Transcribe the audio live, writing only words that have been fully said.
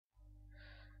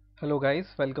Hello guys,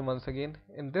 welcome once again.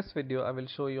 In this video I will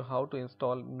show you how to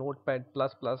install Notepad++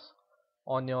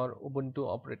 on your Ubuntu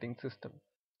operating system.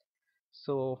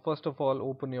 So first of all,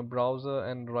 open your browser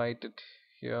and write it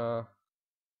here,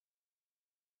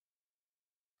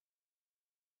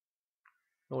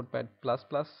 Notepad++,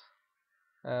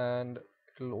 and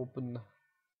it will open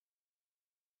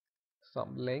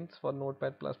some links for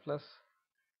Notepad++.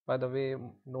 By the way,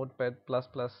 Notepad++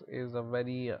 is a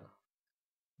very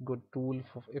good tool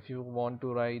for if you want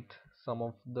to write some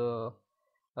of the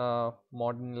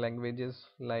modern languages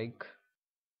like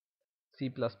C++,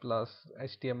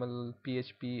 HTML,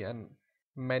 PHP, and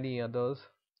many others,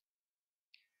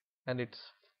 and it's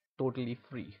totally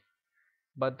free.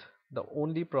 But the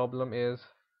only problem is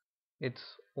it's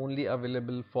only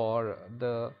available for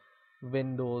the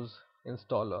Windows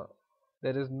installer.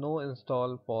 There is no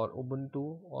install for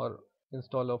Ubuntu or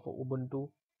installer for Ubuntu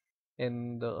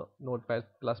in the Notepad++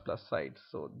 site.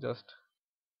 So just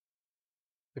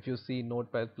if you see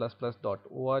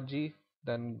notepad++.org,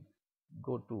 then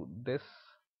go to this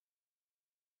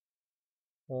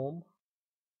home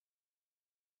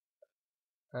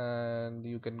and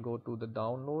you can go to the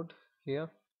download here,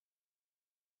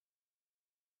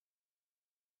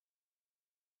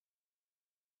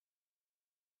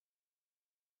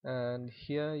 and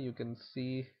here you can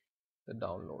see the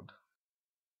download,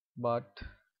 but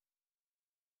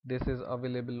this is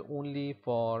available only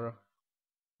for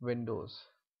Windows.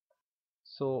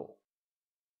 So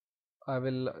I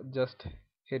will just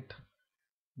hit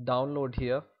download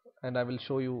here and I will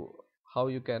show you how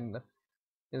you can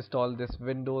install this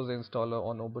Windows installer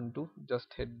on Ubuntu. Just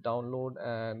hit download,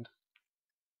 and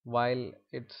while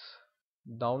it's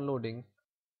downloading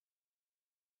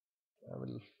I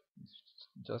will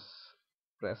just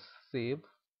press save.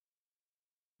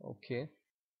 Okay,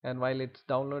 and while it's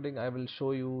downloading I will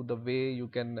show you the way you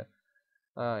can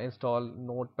install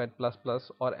Notepad++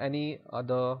 or any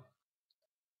other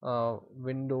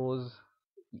Windows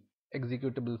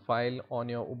executable file on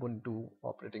your Ubuntu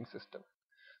operating system.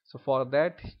 So for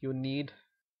that you need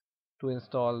to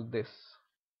install this.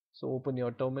 So open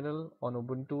your terminal on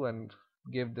Ubuntu and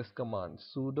give this command: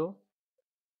 sudo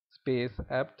space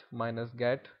apt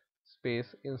 -get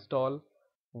space install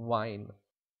wine.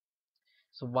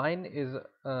 So wine is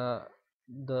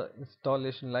the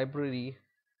installation library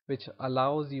which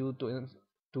allows you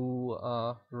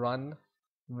to run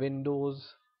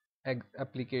Windows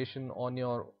application on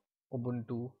your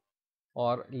Ubuntu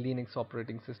or Linux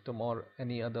operating system or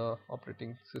any other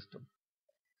operating system.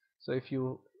 So if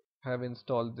you have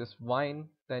installed this wine,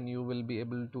 then you will be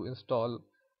able to install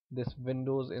this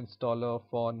Windows installer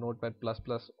for Notepad++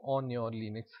 on your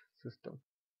Linux system.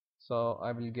 So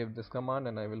I will give this command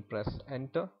and I will press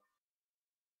enter,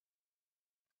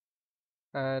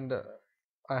 and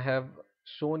I have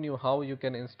shown you how you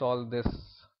can install this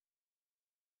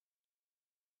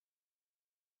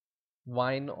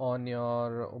wine on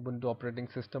your Ubuntu operating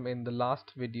system in the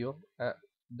last video.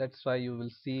 That's why you will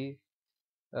see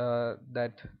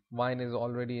that wine is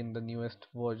already in the newest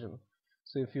version.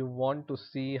 So if you want to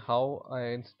see how I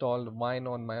installed wine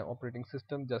on my operating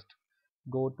system, just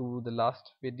go to the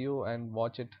last video and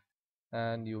watch it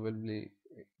and you will be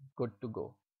good to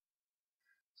go.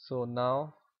 So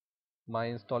now my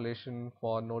installation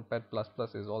for Notepad++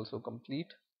 is also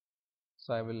complete.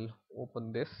 So I will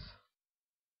open this.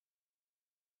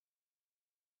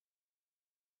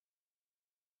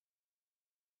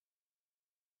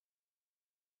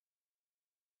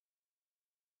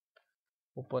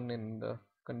 Open in the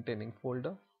containing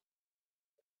folder.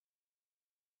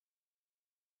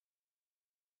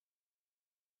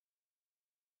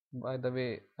 By the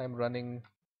way, I'm running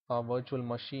a virtual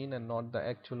machine and not the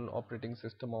actual operating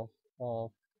system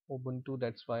of Ubuntu.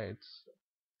 That's why it's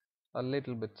a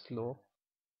little bit slow,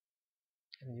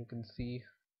 and you can see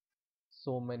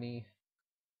so many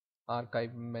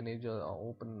archive manager are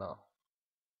open now.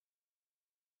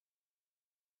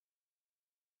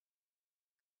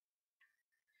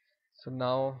 So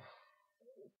now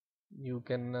you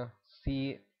can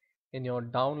see in your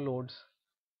downloads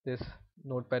this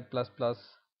Notepad++,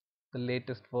 the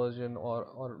latest version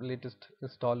or latest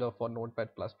installer for Notepad++.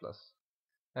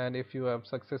 And if you have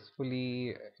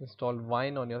successfully installed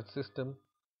Wine on your system,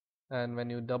 and when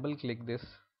you double click this,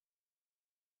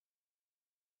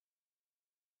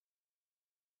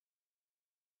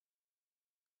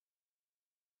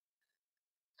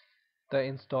 the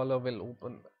installer will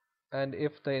open. And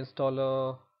if the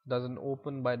installer doesn't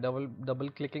open by double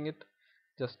clicking it,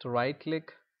 just right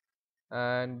click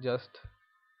and just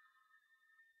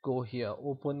go here,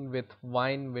 open with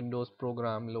Wine Windows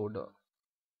Program Loader.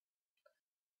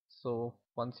 So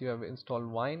once you have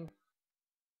installed Wine,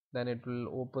 then it will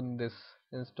open this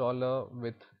installer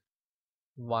with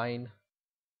Wine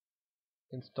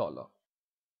installer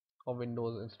or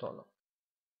Windows installer,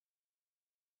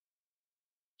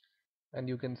 and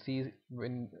you can see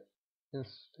when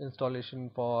installation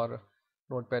for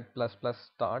Notepad++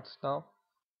 starts now.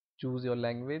 Choose your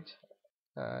language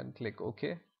and click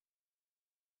OK,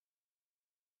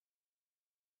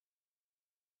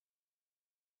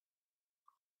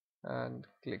 and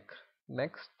click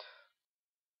next.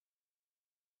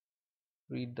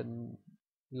 Read the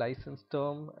license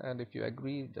term, and if you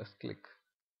agree, just click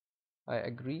I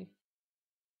agree,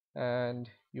 and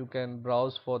you can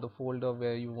browse for the folder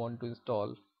where you want to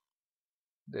install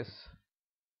this.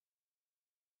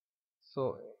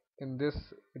 So in this,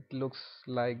 it looks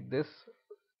like this,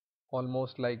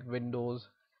 almost like Windows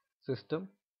system,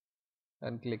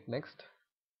 and click next,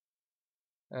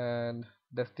 and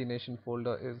destination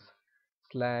folder is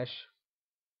slash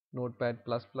notepad++,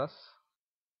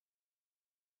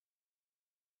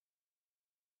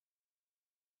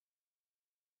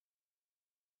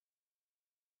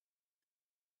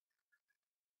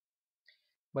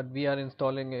 but we are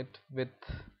installing it with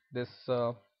this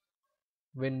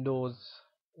Windows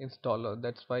installer.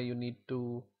 That's why you need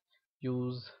to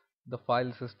use the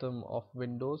file system of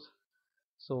Windows.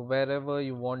 So wherever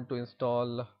you want to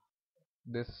install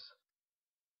this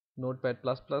Notepad++,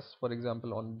 for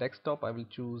example on desktop, I will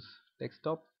choose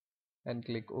desktop and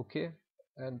click OK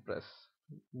and press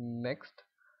next,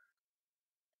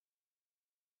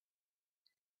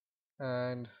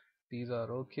 and these are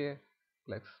OK.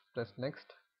 Let's press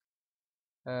next,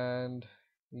 and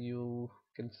you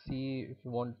can see if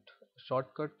you want a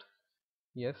shortcut,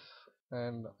 yes,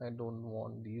 and I don't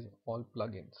want these all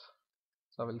plugins,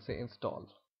 so I will say install,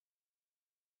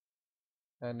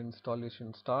 and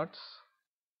installation starts.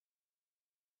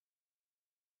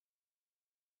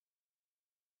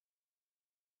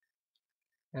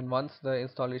 And once the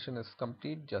installation is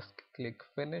complete, just click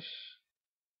finish,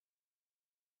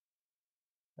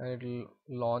 and it will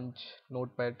launch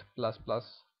Notepad++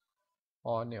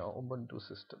 on your Ubuntu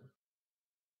system.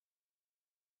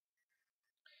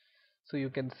 So you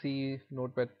can see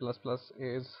Notepad++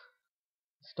 is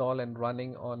installed and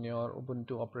running on your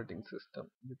Ubuntu operating system.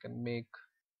 You can make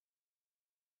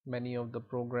many of the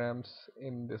programs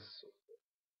in this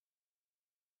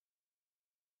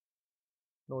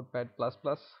Notepad++,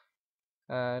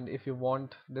 and if you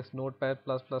want this Notepad++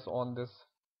 on this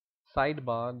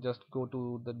sidebar, just go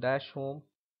to the dash home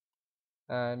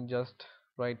and just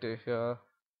write here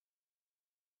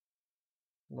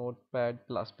Notepad++,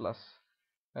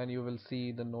 and you will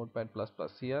see the Notepad++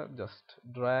 here. Just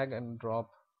drag and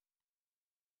drop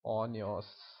on your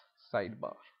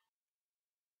sidebar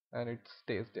and it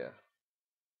stays there.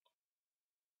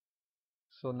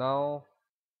 So now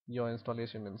your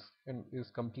installation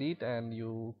is complete and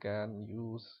you can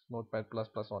use Notepad++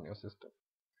 on your system.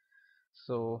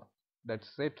 So that's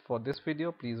it for this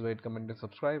video. Please rate, comment and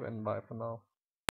subscribe, and bye for now.